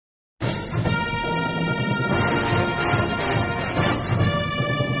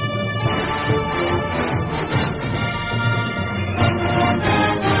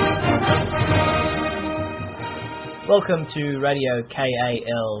Welcome to Radio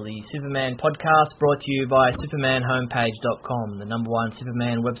KAL, the Superman podcast brought to you by SupermanHomepage.com, the number one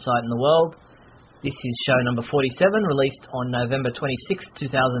Superman website in the world. This is show number 47, released on November 26,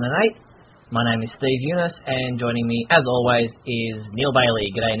 2008. My name is Steve Younis, and joining me, as always, is Neil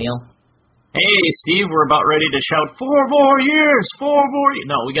Bailey. G'day, Neil. Hey, Steve, we're about ready to shout, 4 more years, 4 more years.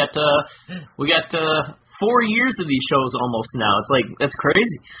 No, we got 4 years of these shows almost now. It's like, that's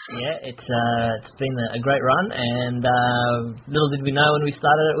crazy. Yeah, it's been a great run, and little did we know when we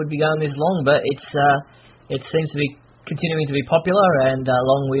started it would be going this long, but it seems to be continuing to be popular, and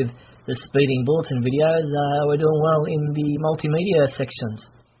along with the speeding bulletin videos, we're doing well in the multimedia sections.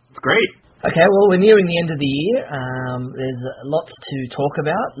 It's great. Okay, well, we're nearing the end of the year. There's lots to talk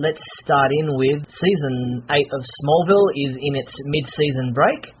about. Let's start in with Season 8 of Smallville is in its mid-season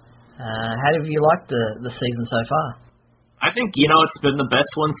break. How have you liked the season so far? I think, it's been the best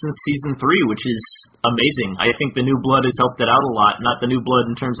one since Season 3, which is amazing. I think the new blood has helped it out a lot. Not the new blood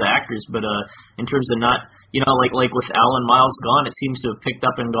in terms of actors, but in terms of not, like with Alan Miles gone, it seems to have picked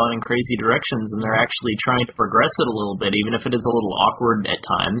up and gone in crazy directions, and they're actually trying to progress it a little bit, even if it is a little awkward at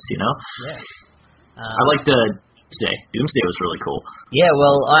times, Yeah. I like Doomsday was really cool. Yeah,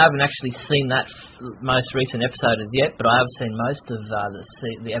 well, I haven't actually seen that most recent episode as yet, but I have seen most of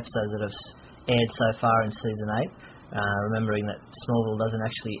the episodes that have aired so far in Season 8, remembering that Smallville doesn't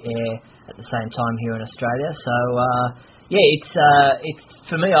actually air at the same time here in Australia. So, it's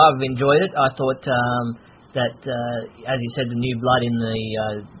for me, I've enjoyed it. I thought that, as you said, the new blood in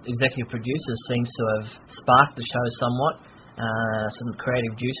the executive producers seems to have sparked the show somewhat. Some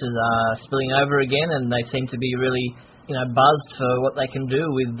creative juices are spilling over again, and they seem to be really, buzzed for what they can do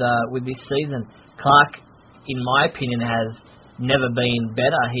with this season. Clark, in my opinion, has never been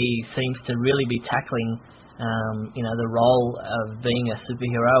better. He seems to really be tackling, the role of being a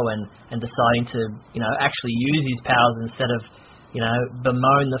superhero and deciding to, actually use his powers instead of,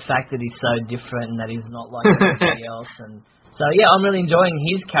 bemoan the fact that he's so different and that he's not like everybody else. And so, yeah, I'm really enjoying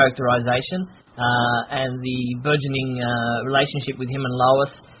his characterization. And the burgeoning relationship with him and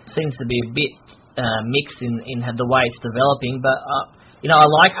Lois seems to be a bit mixed in the way it's developing. But I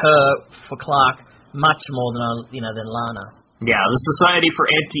like her for Clark much more than Lana. Yeah, the Society for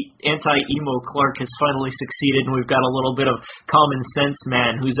Anti-Emo Clark has finally succeeded, and we've got a little bit of common sense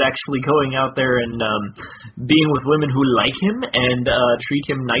man who's actually going out there and being with women who like him and treat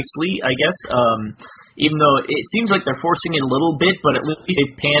him nicely, I guess. Even though it seems like they're forcing it a little bit, but at least they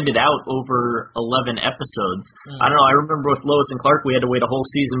panned it out over 11 episodes. I don't know, I remember with Lois and Clark, we had to wait a whole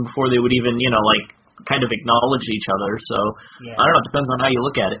season before they would even, kind of acknowledge each other. So, yeah. I don't know, it depends on how you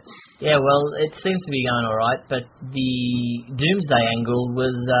look at it. Yeah, well, it seems to be going all right, but the Doomsday angle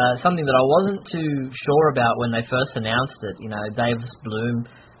was something that I wasn't too sure about when they first announced it. Davis Bloom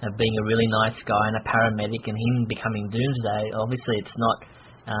being a really nice guy and a paramedic, and him becoming Doomsday. Obviously, it's not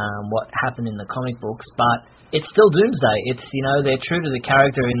what happened in the comic books, but it's still Doomsday. It's, they're true to the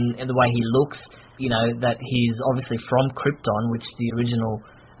character in the way he looks, that he's obviously from Krypton, which the original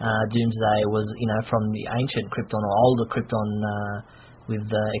Doomsday was, from the ancient Krypton or older Krypton with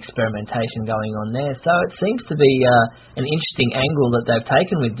experimentation going on there. So it seems to be an interesting angle that they've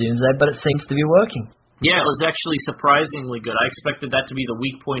taken with Doomsday, but it seems to be working. Yeah, it was actually surprisingly good. I expected that to be the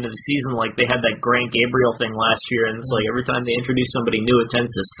weak point of the season, like they had that Grant Gabriel thing last year, and it's like every time they introduce somebody new, it tends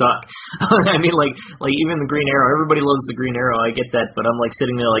to suck. I mean, like even the Green Arrow, everybody loves the Green Arrow, I get that, but I'm like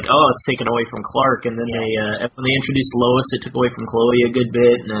sitting there like, oh, it's taken away from Clark, and then when they introduced Lois, it took away from Chloe a good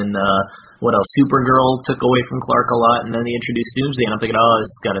bit, and then what else? Supergirl took away from Clark a lot, and then they introduced Doomsday, and I'm thinking, oh, this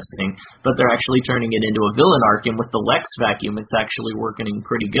has got to sting. But they're actually turning it into a villain arc, and with the Lex vacuum, it's actually working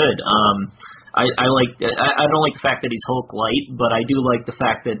pretty good. I don't like the fact that he's Hulk light, but I do like the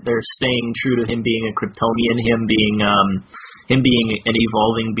fact that they're staying true to him being a Kryptonian, him being an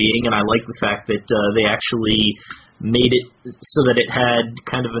evolving being, and I like the fact that they actually made it so that it had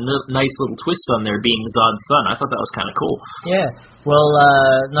kind of a nice little twist on there, being Zod's son. I thought that was kind of cool. Yeah, well,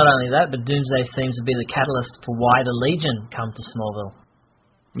 not only that, but Doomsday seems to be the catalyst for why the Legion come to Smallville.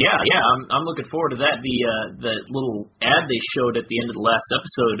 Yeah, I'm looking forward to that. The little ad they showed at the end of the last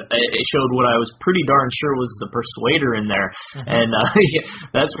episode, it showed what I was pretty darn sure was the Persuader in there, and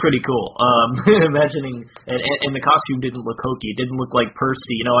that's pretty cool. Imagining, and the costume didn't look hokey. It didn't look like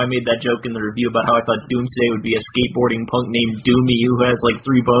Percy. I made that joke in the review about how I thought Doomsday would be a skateboarding punk named Doomy who has like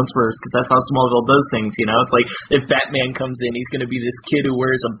 3 bones first, because that's how Smallville does things. It's like if Batman comes in, he's going to be this kid who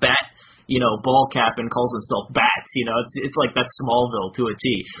wears a bat ball cap and calls himself Bats. It's like that's Smallville to a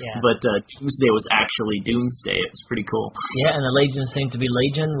T. Yeah. But Doomsday was actually Doomsday. It was pretty cool. Yeah, and the Legion seemed to be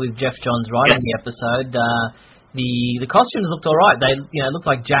Legion with Jeff Johns writing the episode. the costumes looked all right. They looked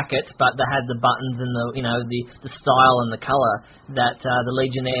like jackets, but they had the buttons and the style and the color that the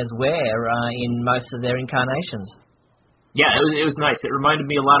Legionnaires wear in most of their incarnations. Yeah, it was nice. It reminded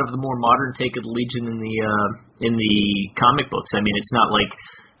me a lot of the more modern take of the Legion in the comic books. I mean, it's not like,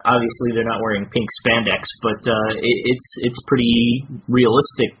 obviously they're not wearing pink spandex, but it's pretty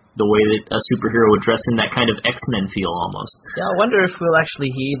realistic the way that a superhero would dress in that kind of X-Men feel almost. Yeah, I wonder if we'll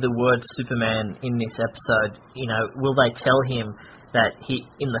actually hear the word Superman in this episode. Will they tell him that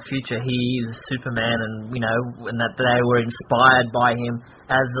in the future he is Superman, and and that they were inspired by him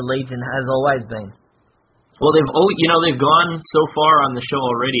as the Legion has always been? Well, they've gone so far on the show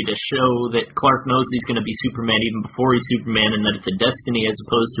already to show that Clark knows he's going to be Superman even before he's Superman, and that it's a destiny as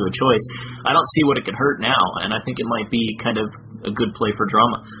opposed to a choice. I don't see what it could hurt now, and I think it might be kind of a good play for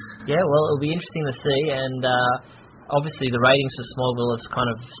drama. Yeah, well, it'll be interesting to see, and obviously the ratings for Smallville has kind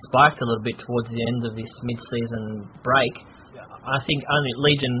of spiked a little bit towards the end of this mid-season break. I think only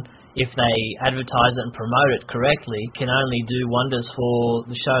Legion, if they advertise it and promote it correctly, can only do wonders for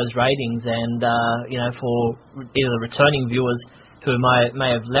the show's ratings and for either returning viewers who may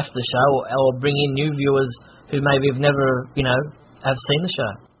have left the show or bring in new viewers who maybe have never have seen the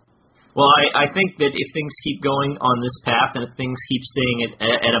show. Well, I think that if things keep going on this path and if things keep staying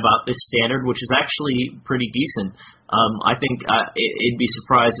at about this standard, which is actually pretty decent, I think it'd be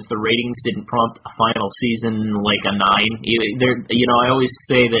surprised if the ratings didn't prompt a final season like a 9. I always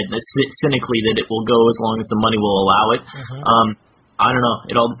say that cynically that it will go as long as the money will allow it. Mm-hmm. I don't know.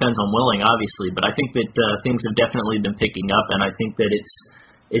 It all depends on willing, obviously, but I think that things have definitely been picking up, and I think that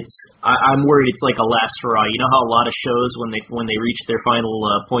I'm worried it's like a last hurrah. You know how a lot of shows when they reach their final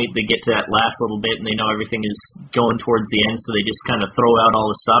point, they get to that last little bit and they know everything is going towards the end, so they just kind of throw out all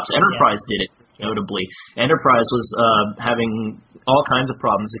the stops. Enterprise did it, notably. Enterprise was having all kinds of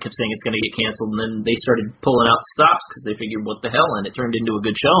problems. They kept saying it's going to get canceled, and then they started pulling out stops because they figured, what the hell, and it turned into a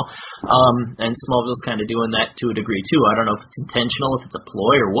good show. And Smallville's kind of doing that to a degree too. I don't know if it's intentional, if it's a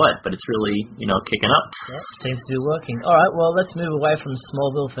ploy or what, but it's really kicking up. Yeah, seems to be working. All right, well, let's move away from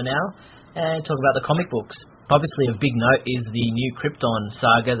Smallville for now and talk about the comic books. Obviously, a big note is the new Krypton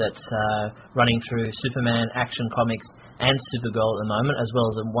saga that's running through Superman, Action Comics, and Supergirl at the moment, as well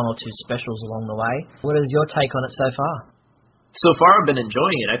as one or two specials along the way. What is your take on it so far? So far, I've been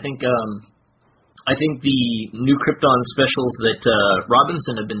enjoying it. I think the new Krypton specials that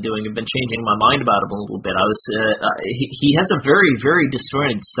Robinson have been doing have been changing my mind about him a little bit. He has a very, very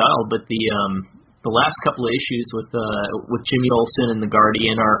disjointed style, but the last couple of issues with Jimmy Olsen and the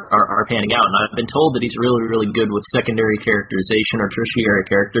Guardian are panning out, and I've been told that he's really, really good with secondary characterization or tertiary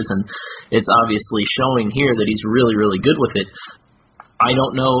characters, and it's obviously showing here that he's really, really good with it. I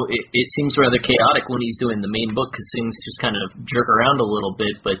don't know. It seems rather chaotic when he's doing the main book because things just kind of jerk around a little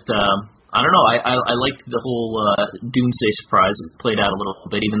bit. But I don't know. I liked the whole Doomsday surprise. It played out a little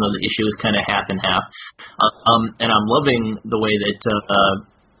bit, even though the issue is kind of half and half. And I'm loving the way that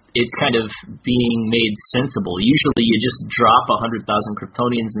it's kind of being made sensible. Usually you just drop 100,000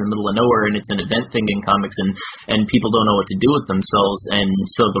 Kryptonians in the middle of nowhere, and it's an event thing in comics, and people don't know what to do with themselves, and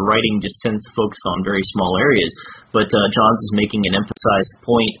so the writing just tends to focus on very small areas. But Johns is making an emphasized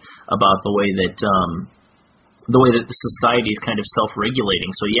point about the way that the society is kind of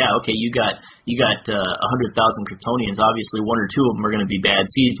self-regulating. So yeah, okay, you got 100,000 Kryptonians. Obviously, one or two of them are going to be bad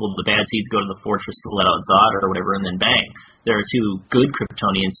seeds. Well, the bad seeds go to the fortress to let out Zod or whatever, and then bang, there are two good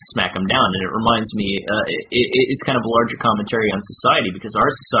Kryptonians to smack them down. And it reminds me, it's kind of a larger commentary on society, because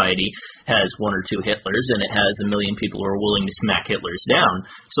our society has one or two Hitlers, and it has a million people who are willing to smack Hitlers down.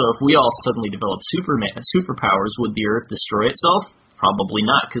 So if we all suddenly develop superpowers, would the Earth destroy itself? Probably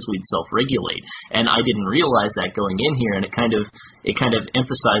not, because we'd self-regulate. And I didn't realize that going in here, and it kind of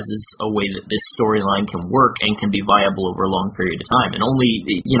emphasizes a way that this storyline can work and can be viable over a long period of time. And only,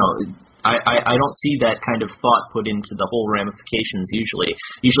 I don't see that kind of thought put into the whole ramifications usually.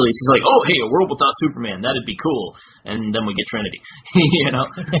 Usually it's like, oh, hey, a world without Superman, that'd be cool. And then we get Trinity,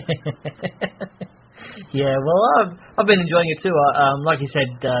 Yeah, well, I've been enjoying it too. Like you said,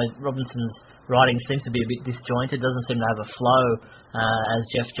 Robinson's writing seems to be a bit disjointed, doesn't seem to have a flow as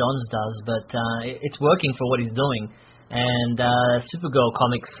Jeff Johns does, but it's working for what he's doing. And Supergirl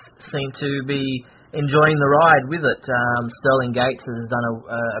comics seem to be enjoying the ride with it. Sterling Gates has done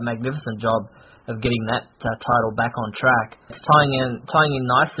a magnificent job of getting that title back on track. It's tying in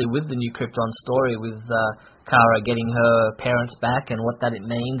nicely with the new Krypton story, with Kara getting her parents back and what that it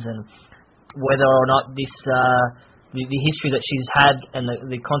means, and whether or not this the history that she's had and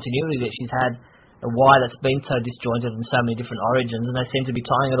the continuity that she's had why that's been so disjointed and so many different origins, and they seem to be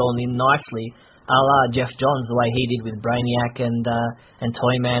tying it all in nicely, a la Jeff Johns, the way he did with Brainiac and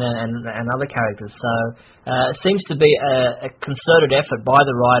Toyman and other characters. So it seems to be a concerted effort by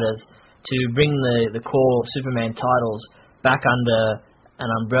the writers to bring the core Superman titles back under an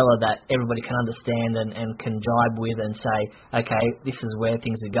umbrella that everybody can understand and can jibe with and say, okay, this is where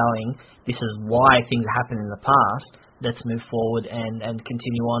things are going, this is why things happened in the past, let's move forward and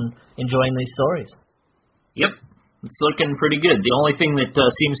continue on enjoying these stories. Yep, it's looking pretty good. The only thing that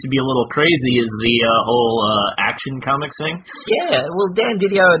seems to be a little crazy is the whole Action Comics thing. Yeah, well, Dan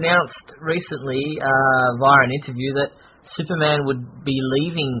Didio announced recently via an interview that Superman would be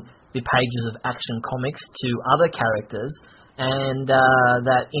leaving the pages of Action Comics to other characters, and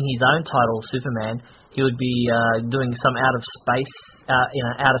that in his own title, Superman, he would be doing some outer space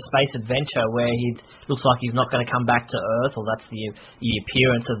adventure where he looks like he's not going to come back to Earth, or that's the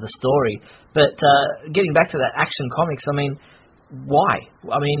appearance of the story. But getting back to that Action Comics, I mean, why?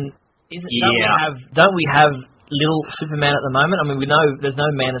 I mean, don't we have little Superman at the moment? I mean, we know there's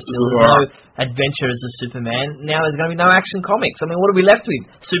no Man of Steel, there's no adventures of Superman. Now there's going to be no Action Comics. I mean, what are we left with?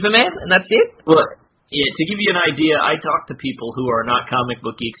 Superman, and that's it? Well, yeah, to give you an idea, I talk to people who are not comic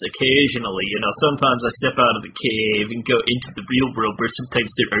book geeks occasionally. You know, sometimes I step out of the cave and go into the real world where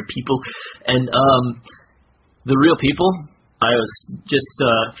sometimes there are people. And the real people, I was just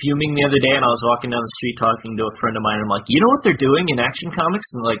fuming the other day, and I was walking down the street talking to a friend of mine, and I'm like, you know what they're doing in Action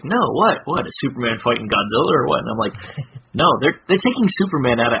Comics? And they're like, no, what? Is Superman fighting Godzilla or what? And I'm like, no, they're taking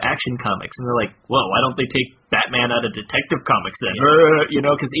Superman out of Action Comics. And they're like, well, why don't they take Batman out of Detective Comics then? You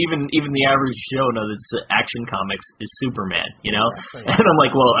know, because even the average Joe knows Action Comics is Superman, you know? Exactly. And I'm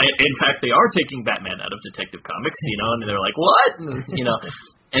like, well, in fact, they are taking Batman out of Detective Comics, you know? And they're like, what? And, you know,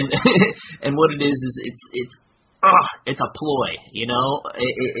 and and what it is it's a ploy, you know?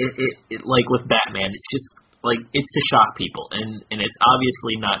 It like with Batman, it's just like, it's to shock people, and it's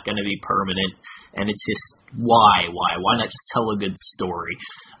obviously not going to be permanent, and it's just, why not just tell a good story?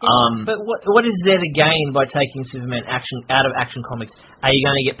 But what is there to gain by taking Superman out of Action Comics? Are you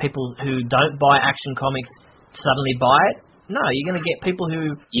going to get people who don't buy Action Comics suddenly buy it? No, you're going to get people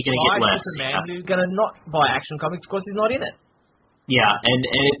who buy Superman who are going to not buy Action Comics because he's not in it. Yeah, and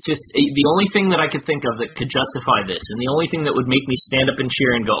it's just the only thing that I could think of that could justify this, and the only thing that would make me stand up and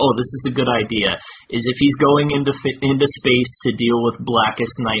cheer and go, oh, this is a good idea, is if he's going into space to deal with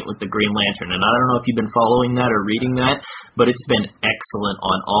Blackest Night with the Green Lantern. And I don't know if you've been following that or reading that, but it's been excellent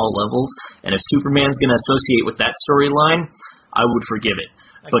on all levels. And if Superman's going to associate with that storyline, I would forgive it.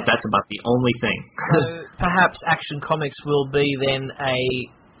 Okay. But that's about the only thing. So perhaps Action Comics will be then a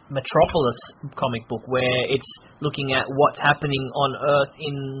Metropolis comic book where it's looking at what's happening on Earth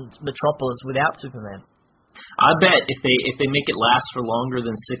in Metropolis without Superman. I bet if they make it last for longer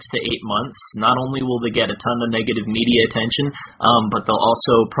than 6 to 8 months, not only will they get a ton of negative media attention, but they'll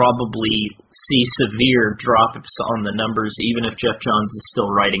also probably see severe drops on the numbers, even if Jeff Johns is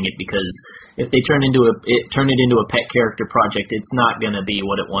still writing it, because if they turn it into a pet character project, it's not going to be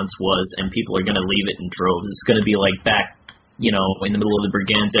what it once was, and people are going to leave it in droves. It's going to be like back, you know, in the middle of the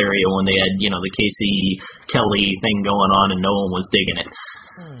Brigands area when they had, you know, the Casey Kelly thing going on and no one was digging it.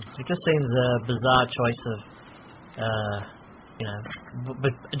 It just seems a bizarre choice of, you know,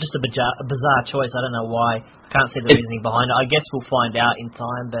 but just a bizarre choice. I don't know why. I can't see the reasoning behind it. I guess we'll find out in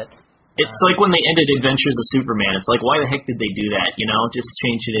time, but it's like when they ended Adventures of Superman. It's like, why the heck did they do that? You know, just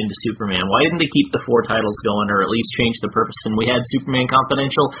change it into Superman. Why didn't they keep the 4 titles going, or at least change the purpose? And we had Superman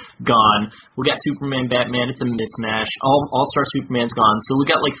Confidential, gone. We got Superman Batman, it's a mismatch. All-Star Superman's gone. So we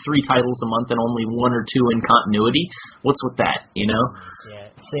got like 3 titles a month and only 1 or 2 in continuity. What's with that, you know?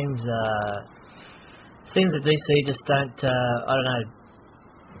 Yeah, it seems that DC just don't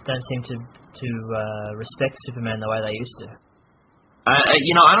seem to respect Superman the way they used to.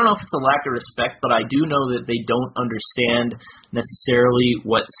 You know, I don't know if it's a lack of respect, but I do know that they don't understand necessarily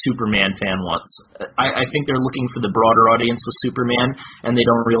what Superman fan wants. I think they're looking for the broader audience with Superman, and they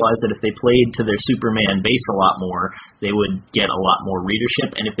don't realize that if they played to their Superman base a lot more, they would get a lot more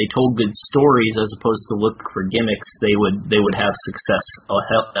readership. And if they told good stories as opposed to look for gimmicks, they would have success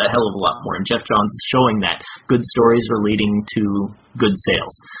a hell of a lot more. And Jeff Johns is showing that good stories are leading to good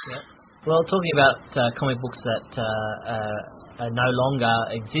sales. Yeah. Well, talking about comic books that are no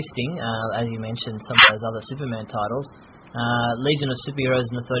longer existing, as you mentioned, some of those other Superman titles, Legion of Superheroes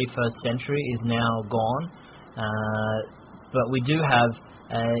in the 31st Century is now gone, but we do have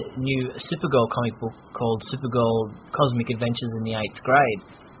a new Supergirl comic book called Supergirl Cosmic Adventures in the 8th Grade.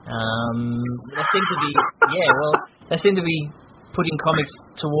 They seem to be putting comics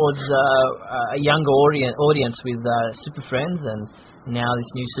towards a younger audience with Super Friends and now this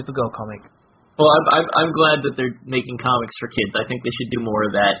new Supergirl comic. Well, I'm glad that they're making comics for kids. I think they should do more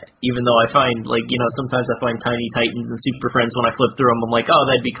of that. Even though I find, sometimes I find Tiny Titans and Super Friends when I flip through them, I'm like, oh,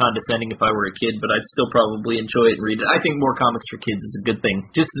 that'd be condescending if I were a kid, but I'd still probably enjoy it and read it. I think more comics for kids is a good thing.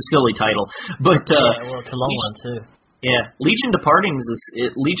 Just a silly title, but well, it's a long one too. Yeah, Legion Departing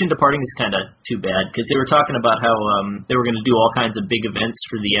is kind of too bad because they were talking about how they were going to do all kinds of big events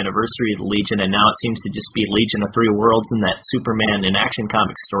for the anniversary of the Legion, and now it seems to just be Legion of Three Worlds and that Superman in action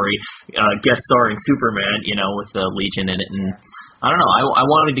comic story, guest starring Superman, with the Legion in it. And I don't know, I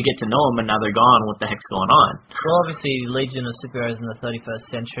wanted to get to know them, and now they're gone. What the heck's going on? Well, obviously, Legion of Superheroes in the 31st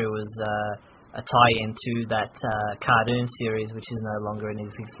Century was a tie-in to that cartoon series, which is no longer in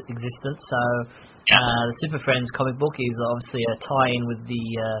existence. So. Yeah. The Super Friends comic book is obviously a tie-in with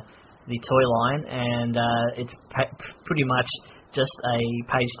the toy line, and it's pretty much just a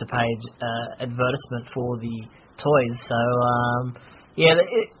page-to-page advertisement for the toys. So,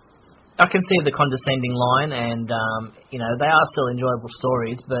 I can see the condescending line, and they are still enjoyable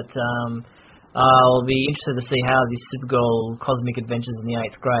stories, but I'll be interested to see how this Supergirl Cosmic Adventures in the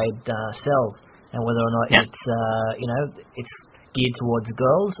 8th grade sells, and whether or not it's geared towards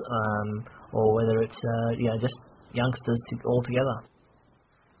girls. Or whether it's just youngsters all together.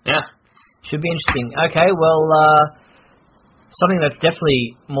 Yeah. Should be interesting. Okay, well, something that's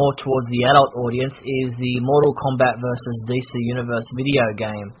definitely more towards the adult audience is the Mortal Kombat versus DC Universe video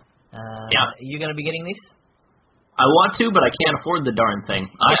game. Yeah. Are you going to be getting this? I want to, but I can't afford the darn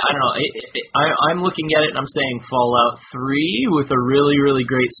thing. I don't know. I'm looking at it and I'm saying Fallout 3 with a really, really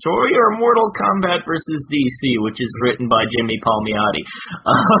great story, or Mortal Kombat versus DC, which is written by Jimmy Palmiotti.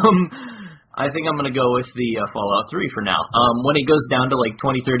 I think I'm going to go with the Fallout 3 for now. When it goes down to like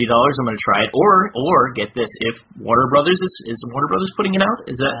 $20, $30, I'm going to try it. Or get this, if Warner Brothers is Warner Brothers putting it out?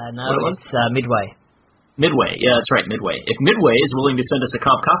 Is that no, what it was? It's Midway. Midway, yeah, that's right, Midway. If Midway is willing to send us a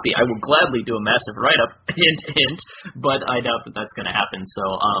comp copy, I will gladly do a massive write-up, hint, hint, but I doubt that that's going to happen, so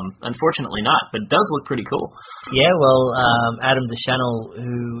unfortunately not, but it does look pretty cool. Yeah, well, Adam DeChannel,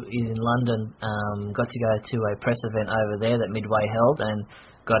 who is in London, got to go to a press event over there that Midway held, and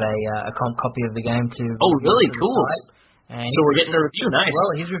got a comp copy of the game to... Oh, really? Cool. And so we're getting a review, nice.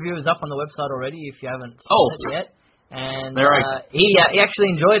 Well, his review is up on the website already if you haven't seen it yet. And he actually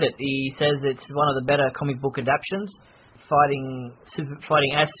enjoyed it. He says it's one of the better comic book adaptations. Fighting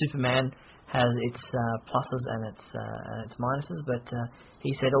as Superman has its pluses and its minuses, but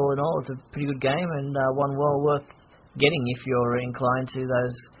he said all in all it's a pretty good game and one well worth getting if you're inclined to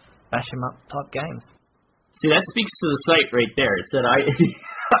those bash 'em up type games. See, that speaks to the site right there. It said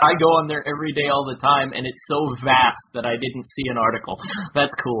I go on there every day all the time, and it's so vast that I didn't see an article.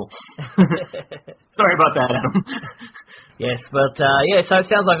 That's cool. Sorry about that, Adam. Yes, but so it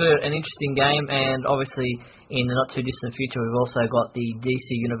sounds like an interesting game, and obviously in the not too distant future we've also got the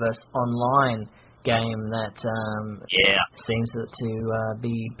DC Universe Online game that seems to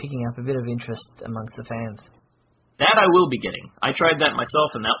be picking up a bit of interest amongst the fans. That I will be getting. I tried that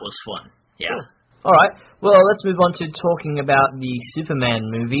myself, and that was fun. Yeah. Cool. All right, well, let's move on to talking about the Superman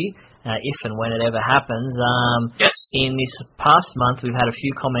movie, if and when it ever happens. Yes. In this past month, we've had a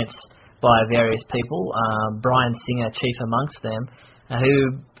few comments by various people, Brian Singer chief amongst them,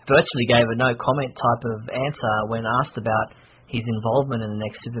 who virtually gave a no-comment type of answer when asked about his involvement in the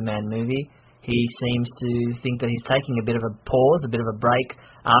next Superman movie. He seems to think that he's taking a bit of a pause, a bit of a break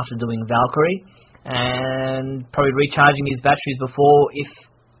after doing Valkyrie, and probably recharging his batteries before if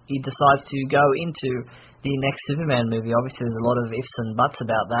he decides to go into the next Superman movie. Obviously, there's a lot of ifs and buts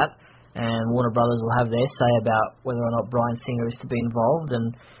about that, and Warner Brothers will have their say about whether or not Brian Singer is to be involved,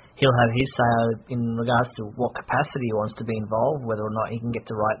 and he'll have his say in regards to what capacity he wants to be involved, whether or not he can get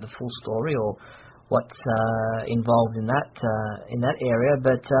to write the full story or what's involved in that area.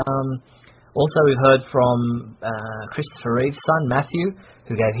 But also, we've heard from Christopher Reeve's son, Matthew,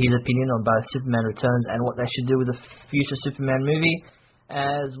 who gave his opinion on both Superman Returns and what they should do with the future Superman movie,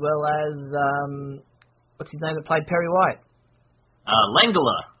 as well as, what's his name that played Perry White?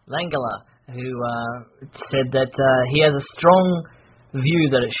 Langella, who said that he has a strong view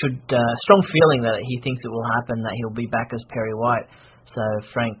that it should, strong feeling that he thinks it will happen, that he'll be back as Perry White. So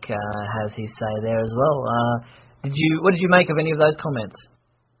Frank has his say there as well. What did you make of any of those comments?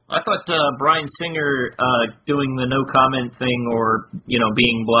 I thought Brian Singer doing the no comment thing or,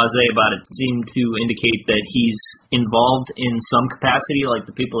 being blasé about it seemed to indicate that he's involved in some capacity, like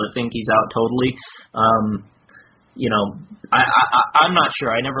the people that think he's out totally. I'm not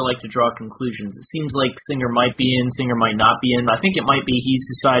sure. I never like to draw conclusions. It seems like Singer might be in, Singer might not be in. I think it might be he's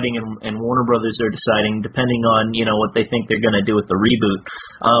deciding and Warner Brothers are deciding, depending on, what they think they're going to do with the reboot.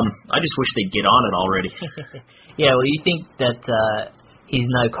 I just wish they'd get on it already. Yeah, well, you think that... his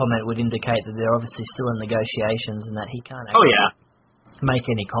no comment would indicate that they're obviously still in negotiations and that he can't Oh, actually yeah. make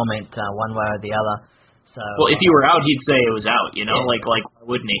any comment one way or the other. So, well, if he were out, he'd say it was out, you know? Yeah. Like, why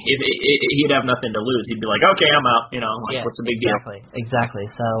wouldn't he? If he'd have nothing to lose. He'd be like, okay, I'm out, you know? Like, what's the big deal? Exactly.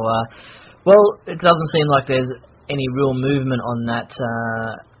 So, well, it doesn't seem like there's any real movement on that,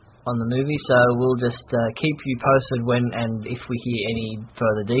 on the movie, so we'll just keep you posted when and if we hear any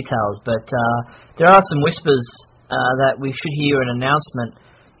further details. But there are some whispers that we should hear an announcement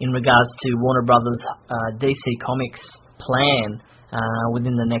in regards to Warner Brothers' DC Comics plan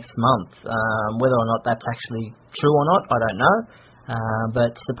within the next month. Whether or not that's actually true or not, I don't know.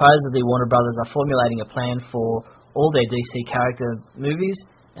 But supposedly Warner Brothers are formulating a plan for all their DC character movies,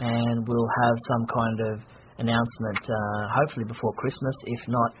 and we'll have some kind of announcement hopefully before Christmas. If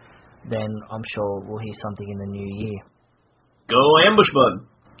not, then I'm sure we'll hear something in the new year. Go Ambush Bug!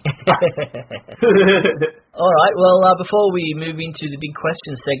 Alright, well, before we move into the big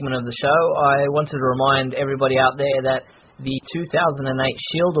question segment of the show, I wanted to remind everybody out there that the 2008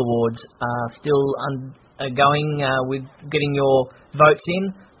 Shield Awards are still going with getting your votes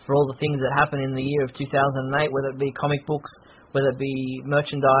in for all the things that happened in the year of 2008, whether it be comic books, whether it be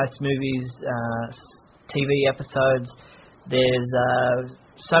merchandise, movies, TV episodes. There's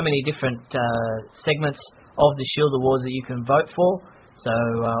so many different segments of the Shield Awards that you can vote for. So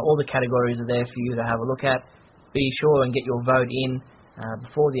all the categories are there for you to have a look at. Be sure and get your vote in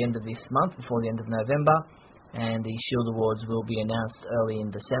before the end of this month, before the end of November. And the Shield Awards will be announced early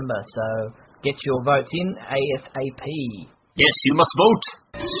in December. So get your votes in ASAP. Yes, you must vote.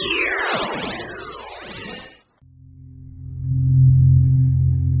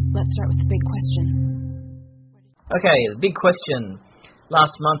 Let's start with the big question. Okay, the big question.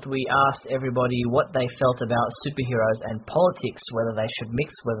 Last month we asked everybody what they felt about superheroes and politics, whether they should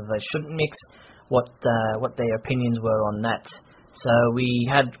mix, whether they shouldn't mix, what their opinions were on that. So we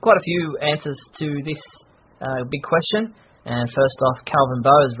had quite a few answers to this big question. And first off, Calvin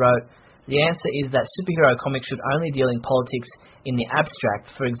Bowes wrote, the answer is that superhero comics should only deal in politics in the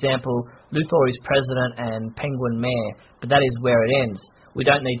abstract. For example, Luthor is president and Penguin mayor, but that is where it ends. We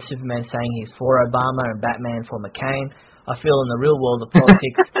don't need Superman saying he's for Obama and Batman for McCain. I feel in the real world of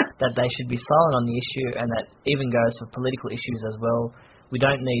politics that they should be silent on the issue, and that even goes for political issues as well. We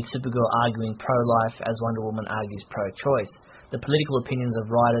don't need Supergirl arguing pro-life as Wonder Woman argues pro-choice. The political opinions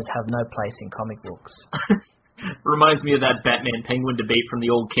of writers have no place in comic books. Reminds me of that Batman Penguin debate from the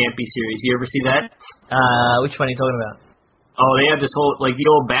old Campy series. You ever see that? Which one are you talking about? Oh, they have this whole, like the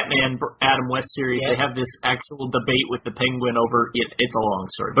old Batman Adam West series, Yeah. They have this actual debate with the Penguin over, it's a long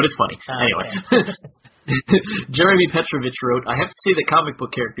story, but it's funny. Anyway. Okay. Jeremy Petrovich wrote, I have to say that comic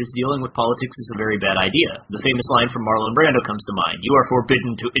book characters dealing with politics is a very bad idea. The famous line from Marlon Brando comes to mind. You are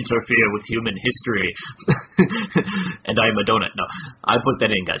forbidden to interfere with human history. And I am a donut. No, I put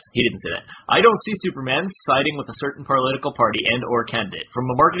that in, guys. He didn't say that. I don't see Superman siding with a certain political party and or candidate. From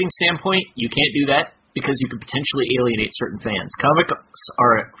a marketing standpoint, you can't do that, because you could potentially alienate certain fans. Comics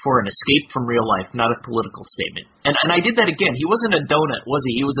are for an escape from real life, not a political statement. And I did that again. He wasn't a donut, was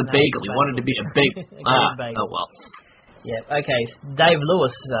he? He was a bagel. He wanted to be a bagel. Bagel. Oh well. Yeah, okay. Dave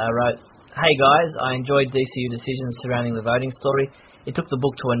Lewis wrote, hey guys, I enjoyed DCU decisions surrounding the voting story. It took the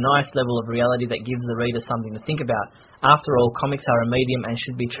book to a nice level of reality that gives the reader something to think about. After all, comics are a medium and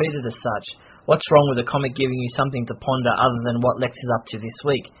should be treated as such. What's wrong with a comic giving you something to ponder other than what Lex is up to this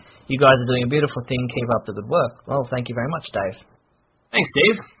week? You guys are doing a beautiful thing. Keep up the good work. Well, thank you very much, Dave. Thanks,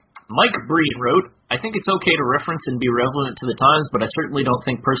 Dave. Mike Breen wrote, I think it's okay to reference and be relevant to the times, but I certainly don't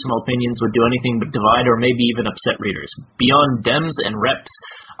think personal opinions would do anything but divide or maybe even upset readers. Beyond Dems and Reps,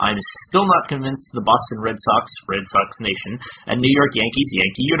 I'm still not convinced the Boston Red Sox Nation, and New York Yankees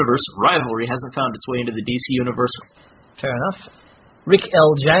Yankee Universe rivalry hasn't found its way into the DC Universe. Fair enough. Rick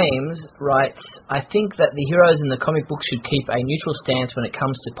L. James writes, I think that the heroes in the comic book should keep a neutral stance when it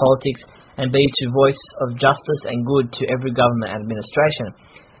comes to politics and be to voice of justice and good to every government administration.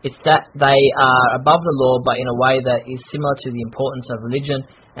 It's that they are above the law, but in a way that is similar to the importance of religion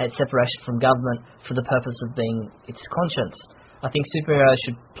and its separation from government for the purpose of being its conscience. I think superheroes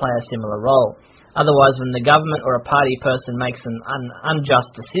should play a similar role. Otherwise, when the government or a party person makes an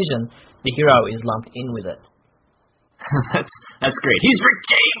unjust decision, the hero is lumped in with it. That's great. He's Rick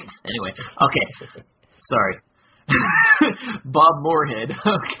James! Anyway, okay. Sorry. Bob Moorhead.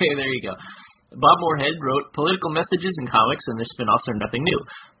 Okay, there you go. Bob Moorhead wrote, political messages in comics and their spin-offs are nothing new.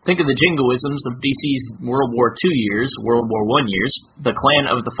 Think of the jingoisms of DC's World War II years, World War I years, the Clan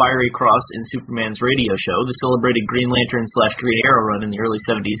of the Fiery Cross in Superman's radio show, the celebrated Green Lantern/Green Arrow run in the early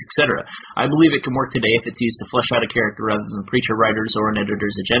 70s, etc. I believe it can work today if it's used to flesh out a character rather than preach a writer's or an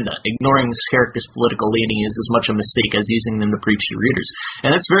editor's agenda. Ignoring this character's political leaning is as much a mistake as using them to preach to readers. And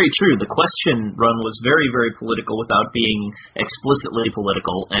that's very true. The Question run was very, very political without being explicitly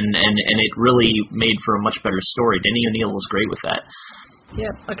political, and it really made for a much better story. Denny O'Neil was great with that. Yeah,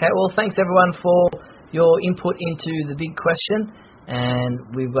 okay, well, thanks everyone for your input into the big question, and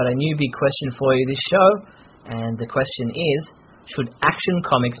we've got a new big question for you this show, and the question is, should Action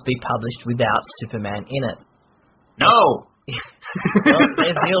Comics be published without Superman in it? No! Well,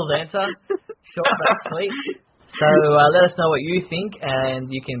 there's Neil's answer, short but sweet. So let us know what you think, and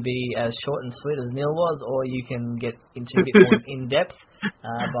you can be as short and sweet as Neil was, or you can get into a bit more in-depth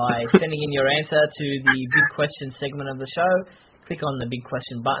by sending in your answer to the big question segment of the show. Click on the big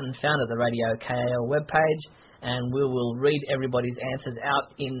question button found at the Radio KAL webpage, and we will read everybody's answers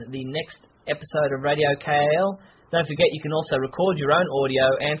out in the next episode of Radio KAL. Don't forget, you can also record your own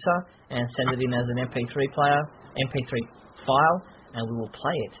audio answer and send it in as an MP3 file, and we will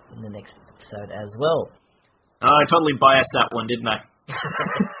play it in the next episode as well. I totally biased that one, didn't I?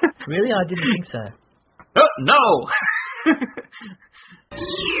 Really? I didn't think so. Oh, no!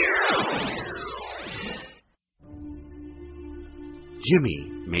 Jimmy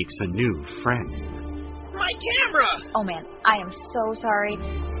makes a new friend. My camera! Oh man, I am so sorry.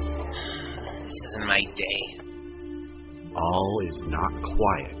 This isn't my day. All is not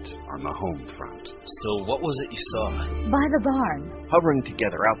quiet on the home front. So what was it you saw? By the barn. Hovering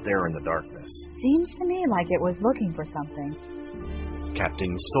together out there in the darkness. Seems to me like it was looking for something.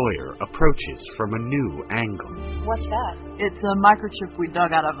 Captain Sawyer approaches from a new angle. What's that? It's a microchip we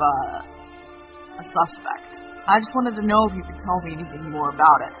dug out of a suspect. I just wanted to know if you could tell me anything more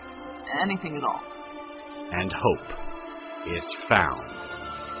about it. Anything at all. And hope is found.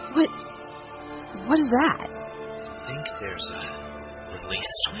 What is that? I think there's a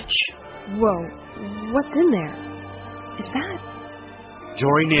release switch. Whoa, what's in there? Is that?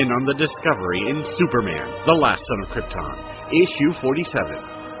 Join in on the discovery in Superman, The Last Son of Krypton, issue 47,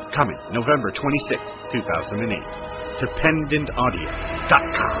 coming November 26, 2008, to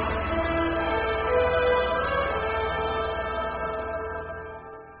PendantAudio.com.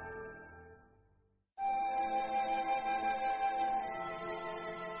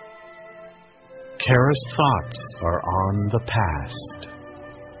 Kara's thoughts are on the past.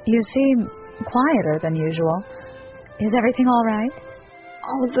 You seem quieter than usual. Is everything all right?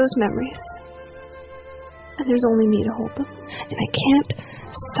 All of those memories. And there's only me to hold them. And I can't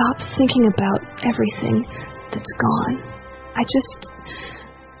stop thinking about everything that's gone. I just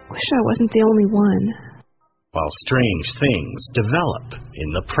wish I wasn't the only one. While strange things develop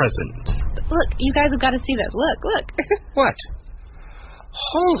in the present. Look, you guys have got to see this. Look. What?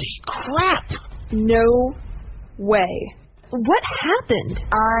 Holy crap! No way. What happened?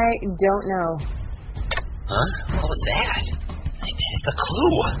 I don't know. Huh? What was that? It's a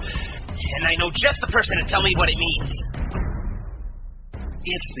clue. And I know just the person to tell me what it means.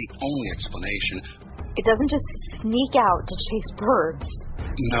 It's the only explanation. It doesn't just sneak out to chase birds.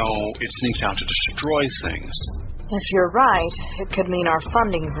 No, it sneaks out to destroy things. If you're right, it could mean our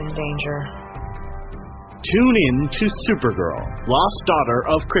funding's in danger. Tune in to Supergirl, Lost Daughter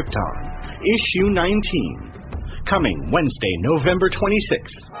of Krypton, issue 19, coming Wednesday, November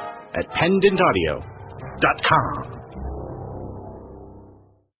 26th at PendantAudio.com.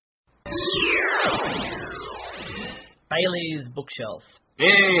 Bailey's Bookshelf.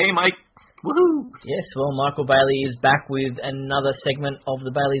 Hey, Mike. Woohoo! Yes, well, Michael Bailey is back with another segment of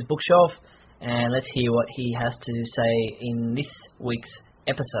the Bailey's Bookshelf, and let's hear what he has to say in this week's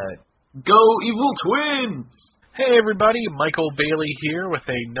episode. Go Evil Twin! Hey everybody, Michael Bailey here with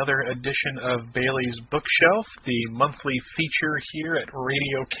another edition of Bailey's Bookshelf, the monthly feature here at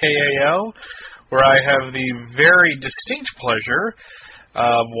Radio KAL, where I have the very distinct pleasure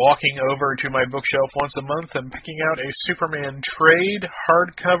of walking over to my bookshelf once a month and picking out a Superman trade,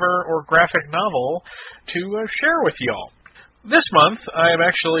 hardcover, or graphic novel to share with y'all. This month, I am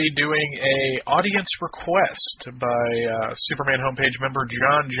actually doing a audience request by Superman homepage member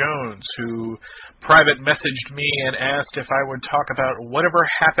John Jones, who private messaged me and asked if I would talk about Whatever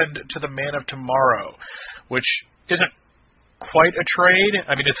Happened to the Man of Tomorrow, which isn't quite a trade.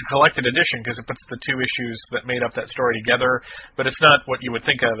 I mean, it's a collected edition because it puts the two issues that made up that story together, but it's not what you would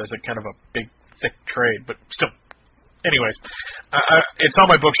think of as a kind of a big, thick trade, but still. Anyways, it's on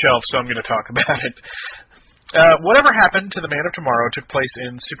my bookshelf, so I'm going to talk about it. Whatever Happened to the Man of Tomorrow took place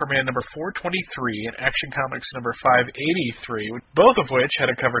in Superman number 423 and Action Comics number 583, both of which had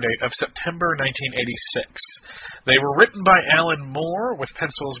a cover date of September 1986. They were written by Alan Moore, with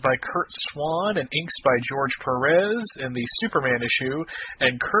pencils by Kurt Swan and inks by George Perez in the Superman issue,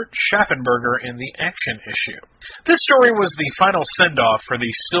 and Kurt Schaffenberger in the Action issue. This story was the final send-off for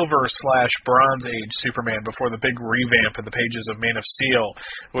the Silver/Bronze Age Superman before the big revamp in the pages of Man of Steel,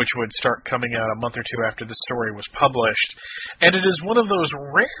 which would start coming out a month or two after the story was published. And it is one of those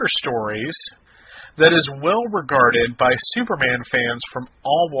rare stories that is well regarded by Superman fans from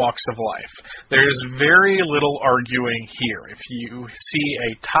all walks of life. There is very little arguing here. If you see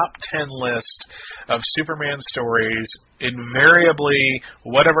a top 10 list of Superman stories, invariably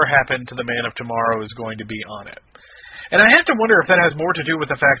Whatever Happened to the Man of Tomorrow is going to be on it. And I have to wonder if that has more to do with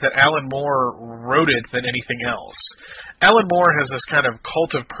the fact that Alan Moore wrote it than anything else. Alan Moore has this kind of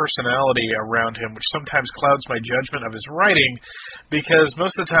cult of personality around him, which sometimes clouds my judgment of his writing, because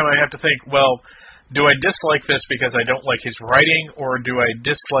most of the time I have to think, well, do I dislike this because I don't like his writing, or do I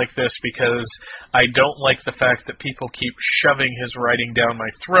dislike this because I don't like the fact that people keep shoving his writing down my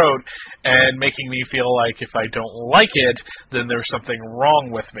throat and making me feel like if I don't like it, then there's something wrong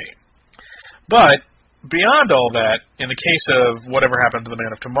with me. But beyond all that, in the case of Whatever Happened to the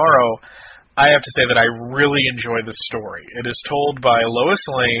Man of Tomorrow, I have to say that I really enjoy this story. It is told by Lois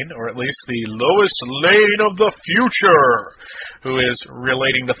Lane, or at least the Lois Lane of the future, who is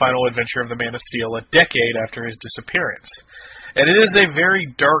relating the final adventure of the Man of Steel a decade after his disappearance. And it is a very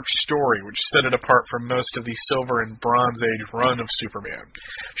dark story, which set it apart from most of the Silver and Bronze Age run of Superman.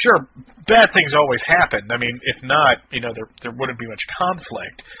 Sure, bad things always happen. I mean, if not, there wouldn't be much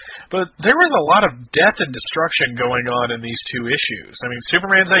conflict. But there was a lot of death and destruction going on in these two issues. I mean,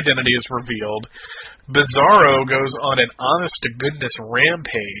 Superman's identity is revealed. Bizarro goes on an honest-to-goodness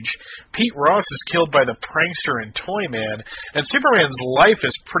rampage. Pete Ross is killed by the prankster and Toyman. And Superman's life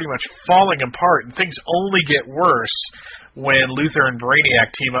is pretty much falling apart, and things only get worse when Luthor and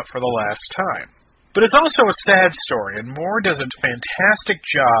Brainiac team up for the last time. But it's also a sad story, and Moore does a fantastic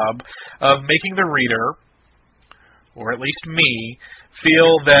job of making the reader, or at least me,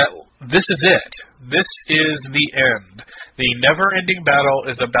 feel that this is it. This is the end. The never-ending battle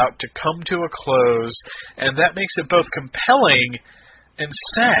is about to come to a close, and that makes it both compelling and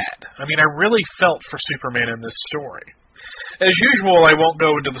sad. I mean, I really felt for Superman in this story. As usual, I won't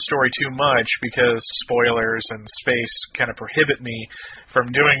go into the story too much because spoilers and space kind of prohibit me from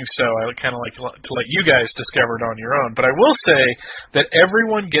doing so. I kind of like to let you guys discover it on your own. But I will say that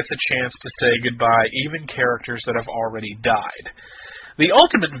everyone gets a chance to say goodbye, even characters that have already died. The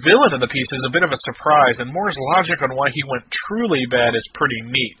ultimate villain of the piece is a bit of a surprise, and Moore's logic on why he went truly bad is pretty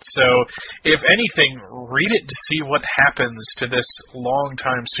neat. So, if anything, read it to see what happens to this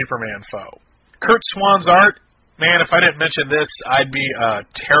longtime Superman foe. Kurt Swan's art, man, if I didn't mention this, I'd be a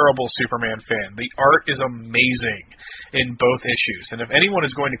terrible Superman fan. The art is amazing in both issues, and if anyone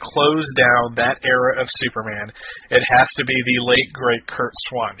is going to close down that era of Superman, it has to be the late, great Kurt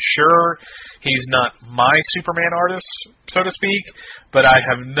Swan. Sure, he's not my Superman artist, so to speak, but I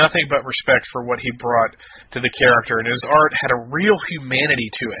have nothing but respect for what he brought to the character, and his art had a real humanity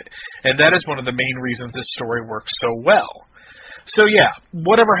to it, and that is one of the main reasons this story works so well. So yeah,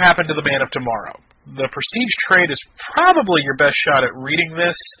 Whatever Happened to the Man of Tomorrow? The Prestige trade is probably your best shot at reading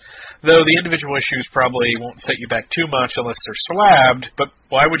this, though the individual issues probably won't set you back too much unless they're slabbed, but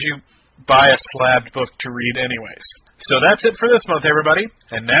why would you buy a slabbed book to read anyways? So that's it for this month, everybody.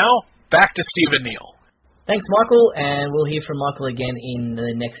 And now, back to Stephen Neal. Thanks, Michael, and we'll hear from Michael again in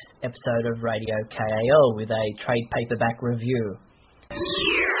the next episode of Radio KAL with a trade paperback review.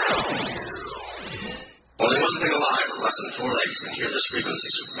 Only one thing alive with less than 4 legs can hear this frequency,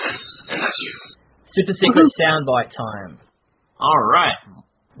 Superman, and that's you. Super secret soundbite time. All right.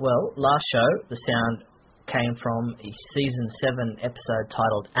 Well, last show, the sound came from a Season 7 episode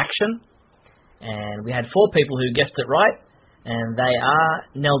titled Action, and we had 4 people who guessed it right, and they are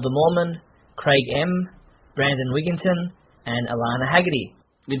Nelda Mormon, Craig M., Brandon Wigginton, and Alana Haggerty.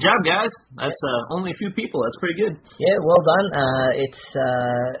 Good job, guys. That's only a few people. That's pretty good. Yeah, well done. It's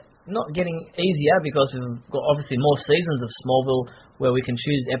not getting easier because we've got obviously more seasons of Smallville where we can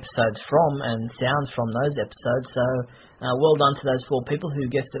choose episodes from and sounds from those episodes. So well done to those 4 people who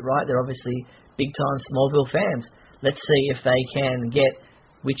guessed it right. They're obviously big-time Smallville fans. Let's see if they can get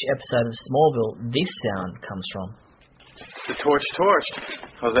which episode of Smallville this sound comes from. The torch torched.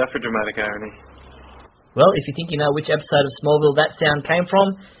 How's that for dramatic irony? Well, if you think you know which episode of Smallville that sound came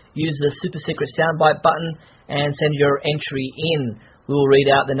from, use the super secret soundbite button and send your entry in. We will read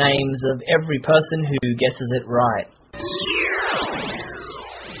out the names of every person who guesses it right.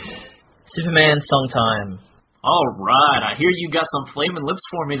 Superman song time. All right, I hear you got some Flaming Lips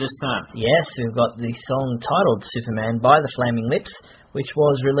for me this time. Yes, we've got the song titled Superman by the Flaming Lips, which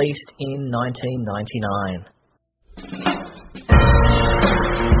was released in 1999.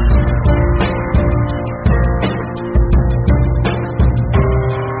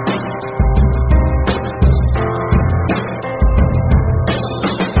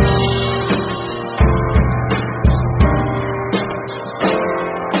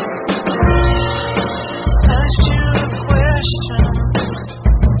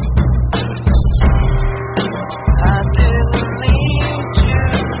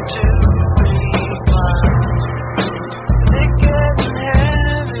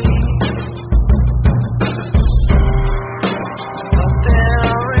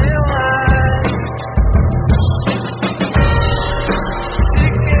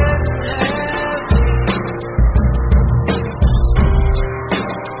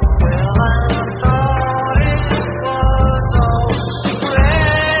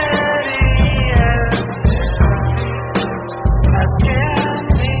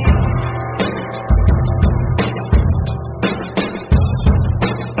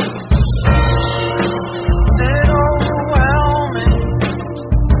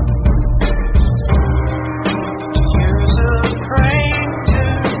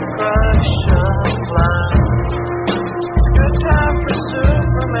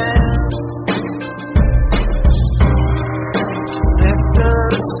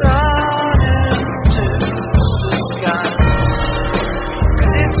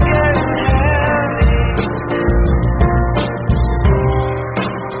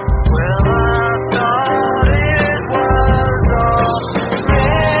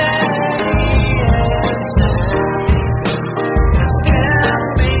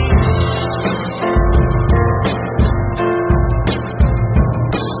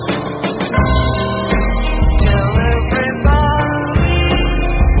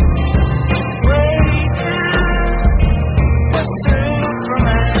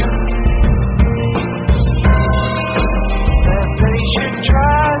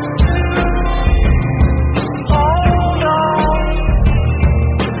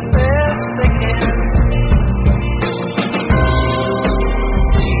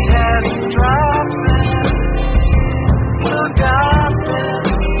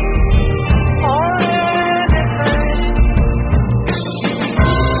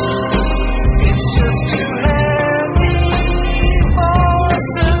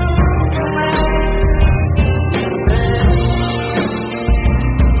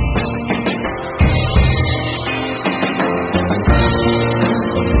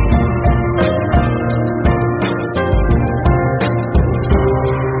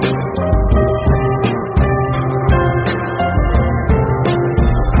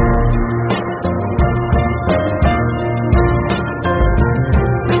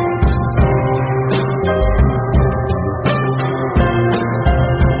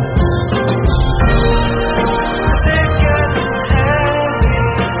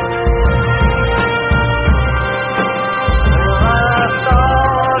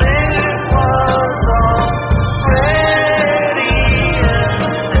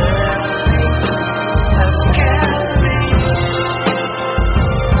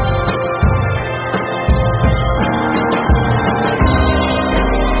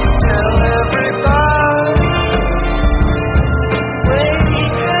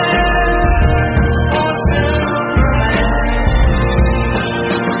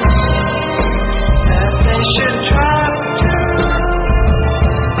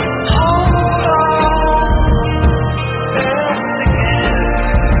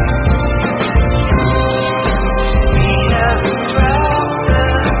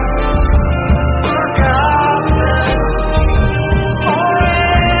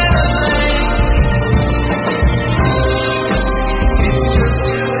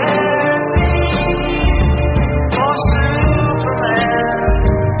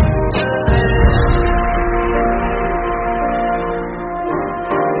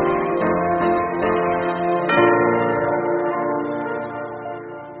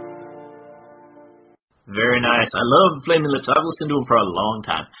 Very nice. I love Flaming Lips. I've listened to them for a long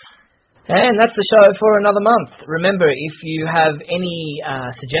time. And that's the show for another month. Remember, if you have any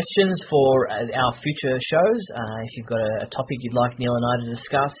suggestions for our future shows, if you've got a topic you'd like Neil and I to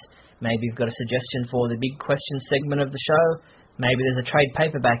discuss, maybe you've got a suggestion for the big question segment of the show, maybe there's a trade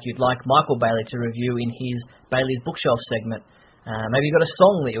paperback you'd like Michael Bailey to review in his Bailey's Bookshelf segment, maybe you've got a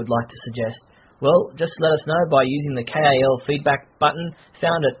song that you would like to suggest, well, just let us know by using the KAL feedback button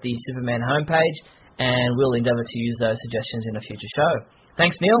found at the Superman homepage, and we'll endeavour to use those suggestions in a future show.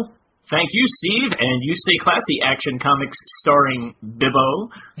 Thanks, Neil. Thank you, Steve, and you stay classy, Action Comics starring Bibbo.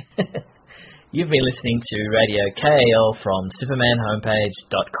 You've been listening to Radio KAL from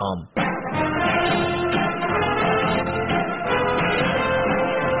SupermanHomepage.com.